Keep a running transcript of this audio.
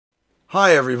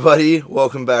Hi everybody,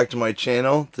 welcome back to my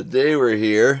channel. Today we're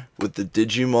here with the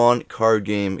Digimon card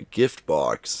game gift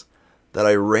box that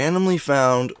I randomly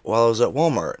found while I was at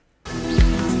Walmart.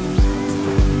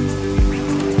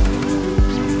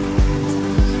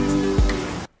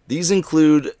 These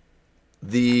include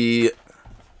the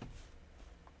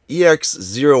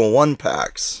EX01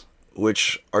 packs,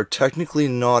 which are technically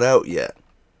not out yet,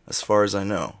 as far as I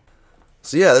know.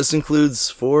 So yeah, this includes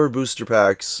 4 booster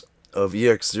packs of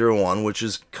EX01, which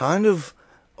is kind of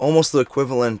almost the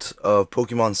equivalent of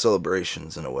Pokemon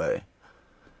Celebrations in a way.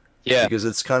 Yeah. Because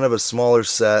it's kind of a smaller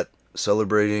set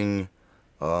celebrating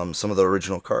some of the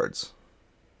original cards.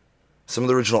 Some of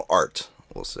the original art,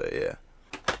 we'll say, yeah.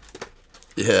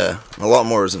 Yeah, a lot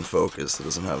more is in focus. It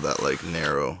doesn't have that, like,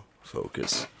 narrow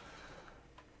focus.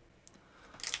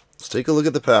 Let's take a look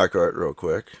at the pack art real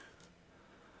quick.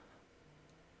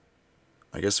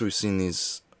 I guess we've seen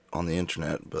these on the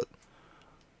internet, but...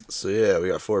 So yeah, we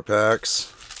got 4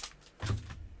 packs.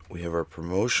 We have our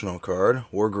promotional card,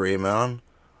 War Greymon.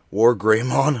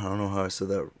 I don't know how I said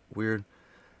that weird.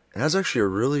 It has actually a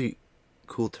really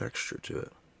cool texture to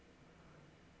it.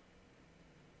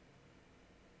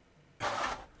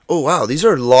 Oh wow, these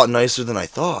are a lot nicer than I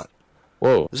thought.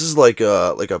 Whoa. This is like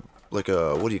a what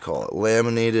do you call it?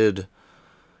 Laminated.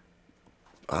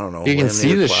 I don't know. You can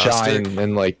see the plastic. shine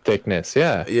and like thickness,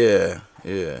 yeah.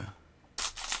 Yeah.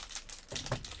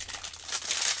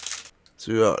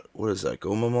 So we got, what is that,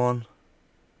 Gomamon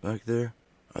back there?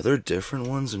 Are there different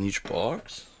ones in each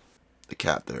box? The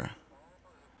cat there.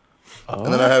 Oh.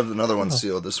 And then I have another one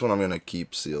sealed. This one I'm going to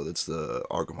keep sealed. It's the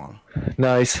Agumon.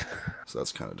 Nice. So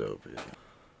that's kind of dope. Yeah.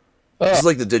 Oh. This is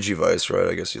like the Digivice, right?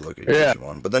 I guess you look at your Yeah.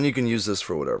 Digimon. But then you can use this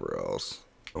for whatever else.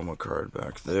 Oma card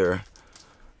back there.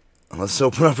 And let's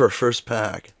open up our first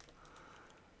pack.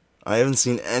 I haven't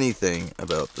seen anything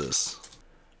about this.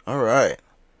 Alright.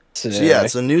 So yeah,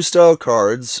 it's a new style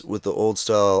cards with the old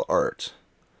style art.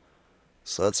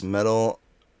 So that's Metal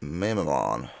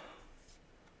Mamamon.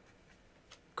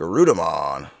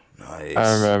 Garudamon. Nice.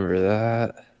 I remember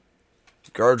that.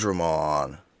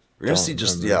 Gardramon. We're gonna see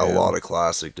just, yeah, a lot of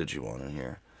classic Digimon in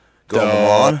here. Dope.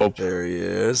 Gomamon. There he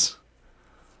is.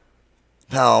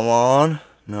 Palmon.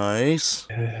 Nice.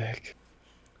 Heck.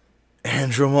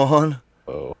 Andromon.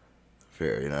 Oh.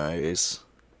 Very nice.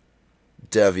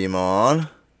 Devimon.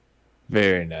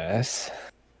 Very nice.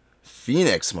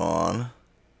 Phoenixmon.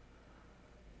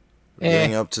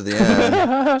 Getting up to the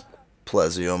end.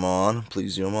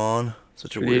 Plesiomon.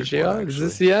 Such a weird one, Is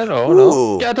this the end? Oh Ooh.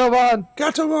 no. Gatomon!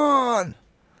 Gatomon!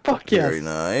 Fuck yes. Very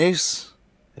nice.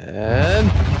 And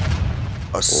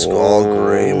A Skull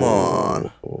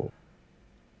Greymon.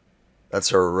 That's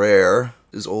her rare.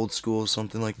 Is old school,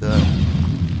 something like that.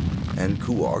 And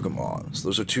Kuwagamon. So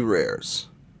those are 2 rares.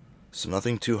 So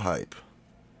nothing too hype.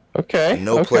 okay. And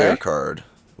no player card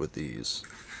with these.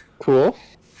 Cool.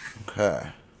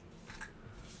 Okay.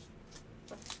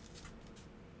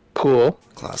 Cool.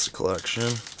 Classic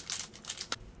Collection.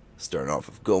 Starting off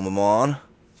with Gomamon.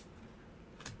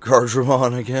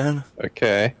 Gardramon again.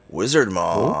 Okay.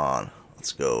 Wizardmon.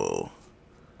 Let's go.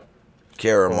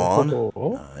 Caramon.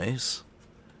 Oh. Nice.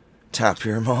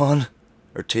 Tapirmon.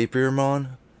 Or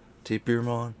Tapirmon.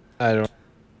 I don't.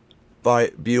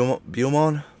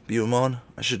 Biomon.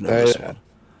 I should know this one.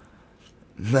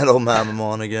 Metal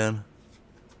Mamamon again.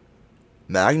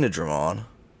 Magnadramon.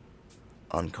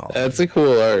 Uncommon. That's a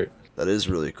cool art. That is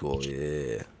really cool,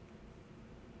 yeah.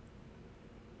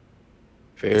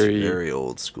 Very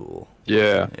old school.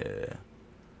 Yeah. Yeah.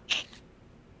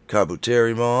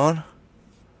 Kabuterimon.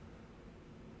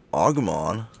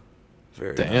 Agumon.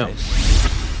 Very nice.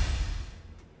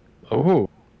 Oh.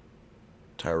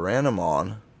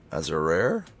 Tyrannamon as a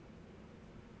rare.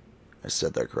 I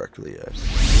said that correctly, yes.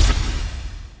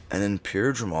 And then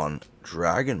Pyrdramon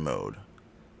Dragon Mode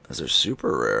as a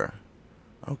super rare.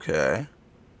 Okay.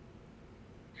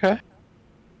 Okay.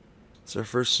 It's our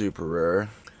first super rare.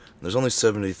 There's only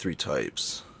 73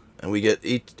 types. And we get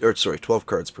 12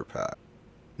 cards per pack.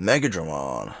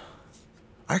 Megadramon.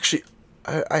 Actually,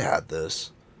 I had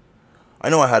this. I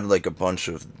know I had like a bunch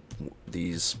of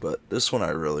these, but this one I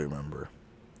really remember.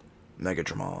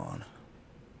 Megadramon.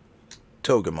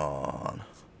 Togemon.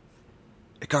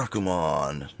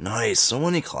 Ikakumon. Nice. So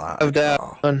many classics. Of that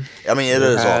Oh. one. I mean, it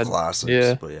is all classics,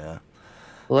 yeah. but yeah.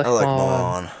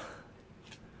 Elecmon.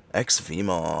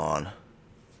 Xvmon.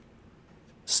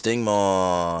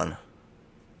 Stingmon.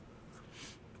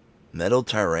 Metal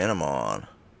Tyrannamon.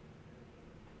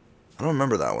 I don't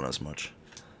remember that one as much.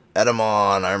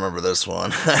 Edamon, I remember this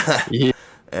one. Yeah.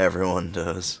 Everyone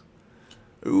does.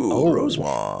 Ooh,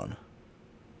 Rosemon.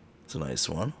 It's a nice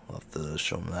one. We'll have to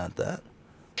show them that.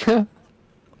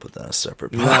 put that in a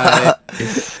separate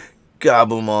Nice.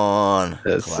 Gabumon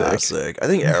That's Classic. sick. I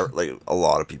think like a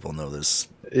lot of people know this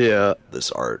Yeah.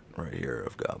 art right here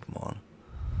of Gabumon.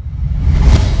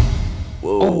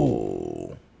 Oh,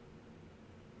 Whoa.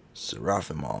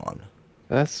 Seraphimon.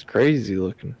 that's crazy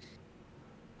looking.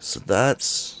 So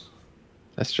that's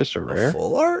That's just a a rare.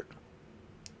 full art?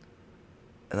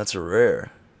 And that's a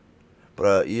rare.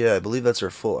 But yeah, I believe that's our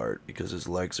full art because his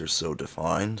legs are so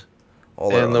defined.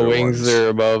 All our And the other wings ones, are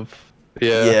above.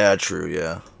 Yeah. yeah, true,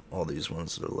 yeah. All these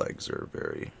ones, their legs are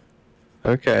very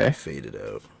Okay. faded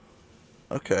out.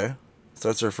 Okay. So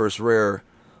that's our first rare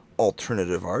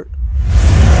alternative art.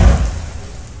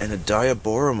 And a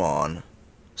Diaboromon.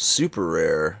 Super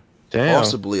rare. Damn.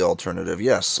 Possibly alternative.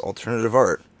 Yes, alternative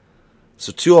art.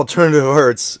 So 2 alternative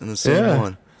arts in the same Yeah.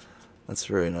 one. That's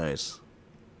very nice.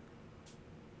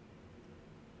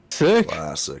 Sick.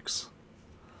 Classics.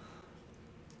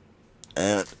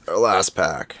 And our last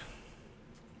pack.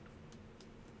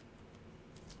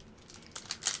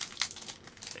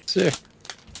 Sick.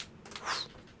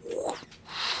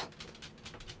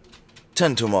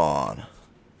 Tentomon.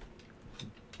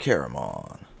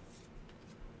 Caramon.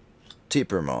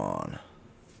 Teepermon.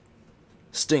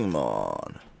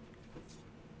 Stingmon.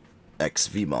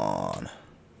 XVmon.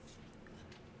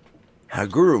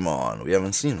 Hagurumon. We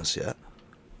haven't seen this yet.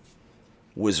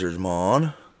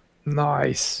 Wizardmon.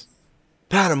 Nice.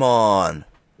 Patamon.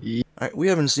 Ye- Alright, we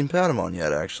haven't seen Patamon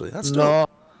yet, actually. That's dope. No.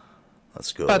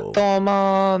 Let's go.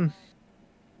 Patamon.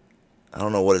 I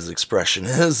don't know what his expression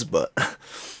is, but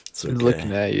it's okay. He's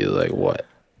looking at you like what?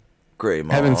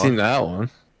 Greymon. Haven't seen that one.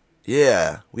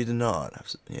 Yeah, we did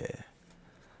not. Yeah.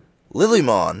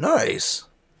 Lilymon. Nice.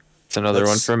 It's another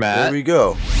one for Matt. There we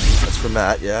go. That's for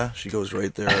Matt, yeah. She goes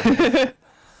right there.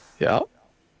 Yeah.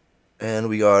 And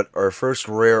we got our first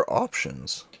rare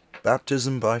options.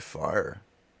 Baptism by Fire.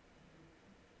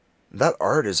 That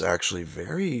art is actually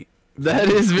very... That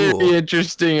is cool. very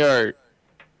interesting art.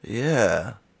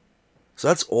 Yeah. So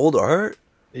that's old art?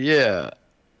 Yeah.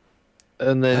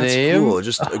 And the That's name? cool.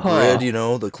 Just a grid, you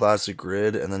know, the classic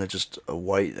grid, and then it's just a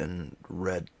white and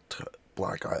red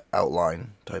black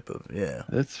outline type of, yeah.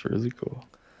 That's really cool.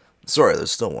 Sorry,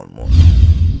 there's still one more.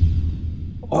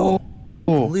 Oh.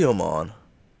 Leomon.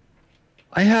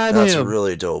 I had That's him. a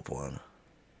really dope one.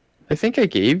 I think I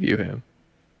gave you him.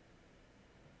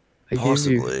 I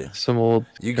Possibly. gave you some old.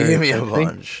 You gave me a cards, I think.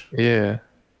 bunch. Yeah.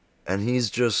 And he's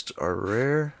just a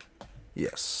rare.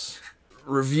 Yes.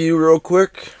 Review real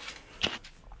quick.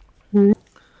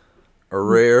 Our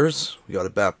rares. We got a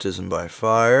Baptism by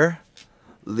Fire.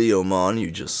 Leomon, you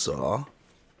just saw.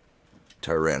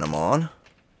 Tyrannomon.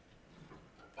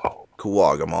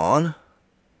 Kuwagamon.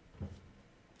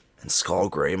 And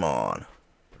Skullgreymon.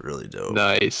 Really dope.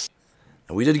 Nice.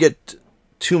 And we did get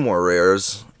 2 more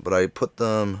rares, but I put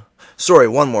them... Sorry,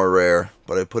 1 more rare,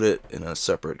 but I put it in a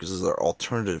separate, because this is our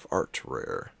alternative art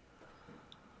rare.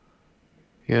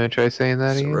 You gonna try saying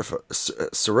that again?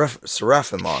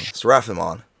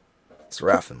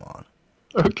 Seraphimon.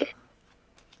 Okay.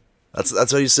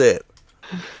 That's how you say it.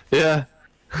 Yeah.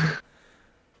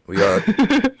 We got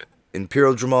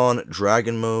Imperial Dramon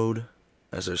Dragon Mode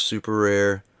as our super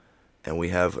rare, and we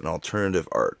have an alternative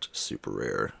art super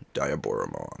rare,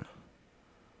 Diaboromon.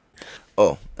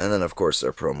 Oh, and then of course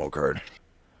our promo card,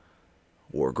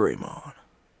 Wargreymon.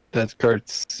 That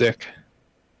card's sick.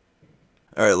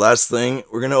 Alright, last thing,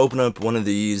 we're going to open up one of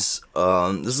these.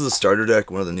 This is a starter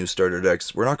deck, one of the new starter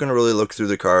decks. We're not going to really look through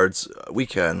the cards. We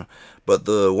can, but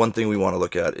the one thing we want to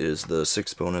look at is the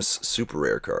 6 bonus super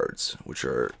rare cards, which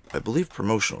are, I believe,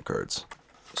 promotional cards.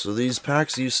 So these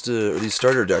packs used to, or these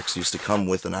starter decks used to come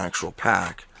with an actual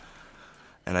pack.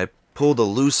 And I pulled a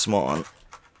Loosemon,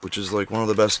 which is like one of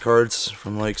the best cards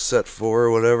from like set 4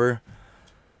 or whatever.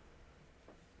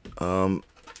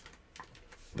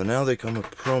 But now they come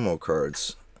with promo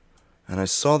cards. And I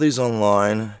saw these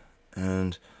online,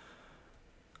 and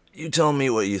you tell me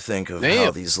what you think of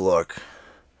how these look.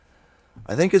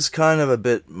 I think it's kind of a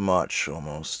bit much,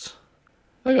 almost.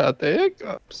 I got the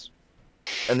hiccups.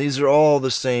 And these are all the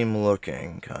same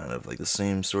looking, kind of, like the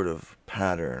same sort of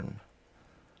pattern.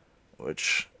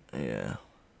 Which, yeah.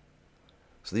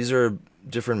 So these are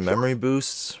different memory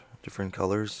boosts, different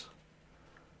colors.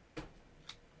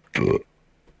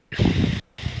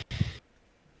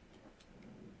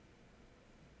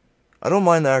 I don't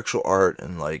mind the actual art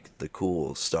and like the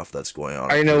cool stuff that's going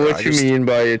on. I know what you mean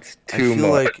by it's too much. I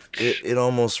feel like it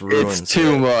almost ruins It's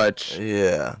too much.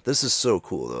 Yeah, this is so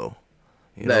cool though.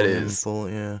 You that know, is.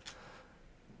 Yeah.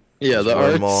 Yeah, the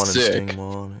art's sick. And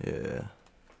Stingmon, yeah.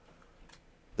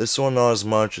 This one not as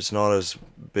much. It's not as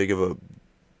big of a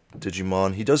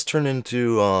Digimon. He does turn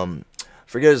into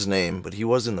Forget his name, but he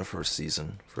was in the first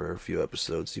season for a few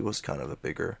episodes. He was kind of a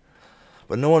bigger,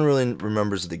 but no one really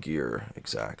remembers the gear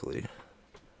exactly.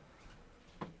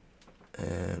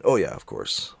 And oh yeah, of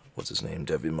course, what's his name?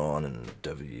 Devimon and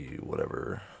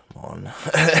whatever Mon.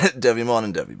 Devimon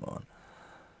and Devimon.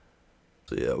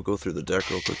 So yeah, we'll go through the deck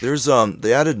real quick. There's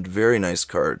they added very nice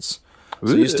cards. So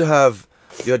you used to have,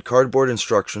 you had cardboard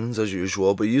instructions as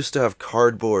usual, but you used to have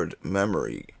cardboard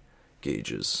memory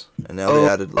gauges, and now they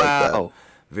added like that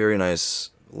very nice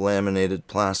laminated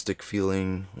plastic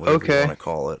feeling, whatever you want to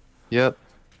call it. Yep.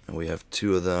 And we have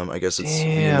 2 of them. I guess it's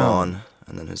Digimon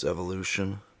and then his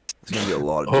evolution. There's gonna be a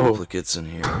lot of duplicates in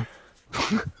here.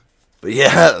 But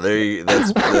yeah,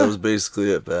 that was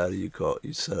basically it, Patty.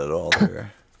 You said it all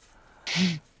there.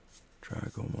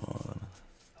 Dragomon.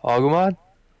 Agumon?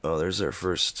 Oh, there's our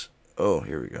first. Oh,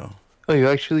 here we go. Oh, you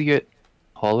actually get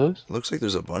hollows? Looks like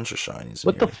there's a bunch of shinies.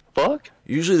 What the fuck?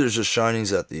 Usually there's just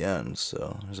shinies at the end,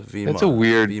 so there's a Vmon. That's a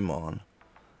weird Vmon.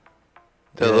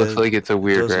 That looks like it's a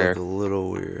weird rare. rare. Look a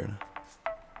little weird.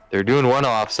 They're doing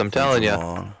one-offs, I'm telling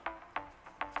you.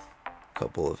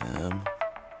 Couple of him.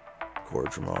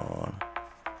 Cordramon.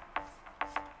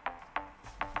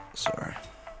 Sorry.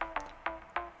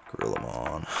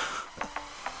 Gorillamon.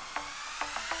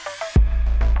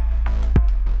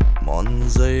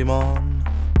 Monzaemon.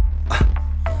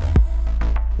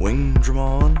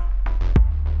 Wingdramon.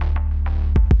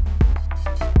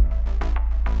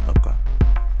 Okay.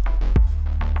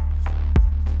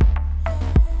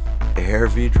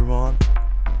 Airvidramon.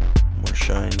 More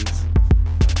shinies.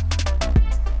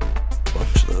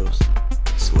 Bunch of those.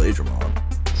 Slaydramon.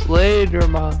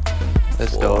 Slaydramon.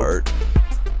 That's Flart.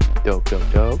 dope.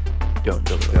 Dope.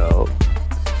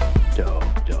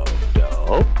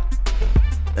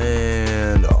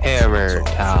 And Hammer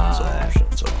time.